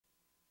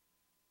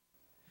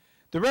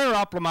The rare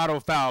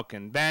Aplomado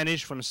Falcon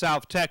vanished from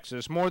South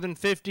Texas more than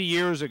 50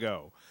 years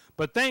ago,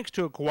 but thanks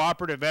to a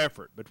cooperative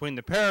effort between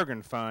the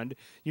Peregrine Fund,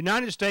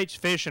 United States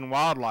Fish and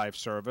Wildlife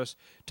Service,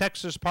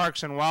 Texas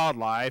Parks and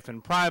Wildlife,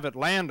 and private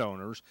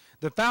landowners,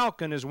 the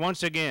falcon is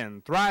once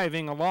again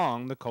thriving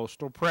along the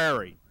coastal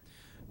prairie.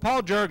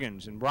 Paul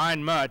Juergens and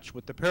Brian Mutch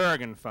with the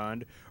Peregrine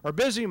Fund are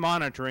busy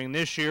monitoring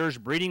this year's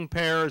breeding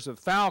pairs of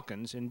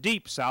falcons in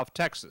deep South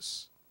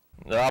Texas.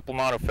 The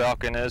Aplomado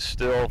Falcon is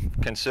still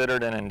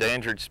considered an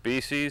endangered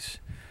species.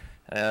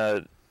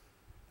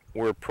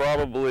 We're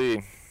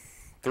probably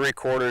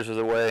 3/4 of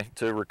the way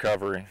to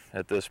recovery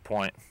at this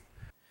point.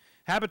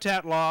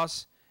 Habitat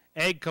loss,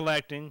 egg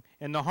collecting,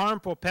 and the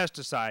harmful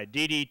pesticide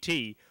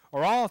DDT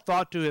are all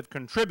thought to have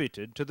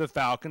contributed to the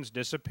falcon's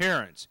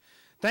disappearance.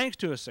 Thanks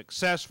to a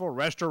successful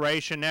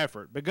restoration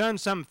effort begun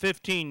some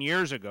 15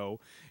 years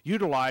ago,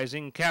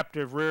 utilizing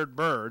captive reared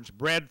birds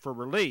bred for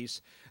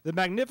release, the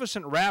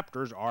magnificent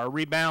raptors are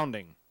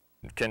rebounding.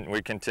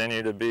 We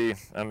continue to be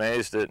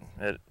amazed at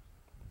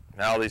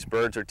how these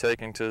birds are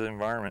taking to the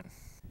environment.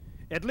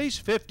 At least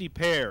 50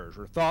 pairs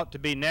are thought to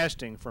be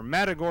nesting from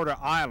Matagorda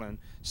Island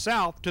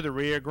south to the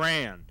Rio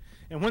Grande.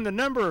 And when the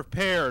number of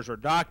pairs are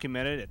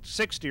documented at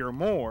 60 or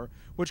more,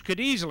 which could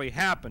easily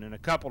happen in a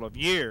couple of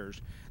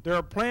years, there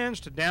are plans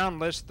to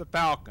downlist the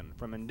falcon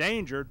from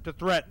endangered to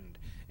threatened,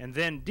 and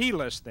then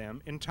delist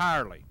them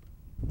entirely.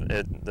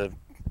 The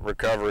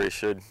recovery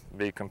should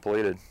be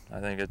completed.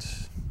 I think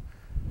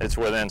it's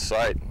within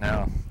sight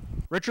now.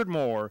 Richard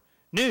Moore,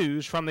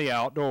 News from the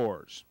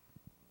Outdoors.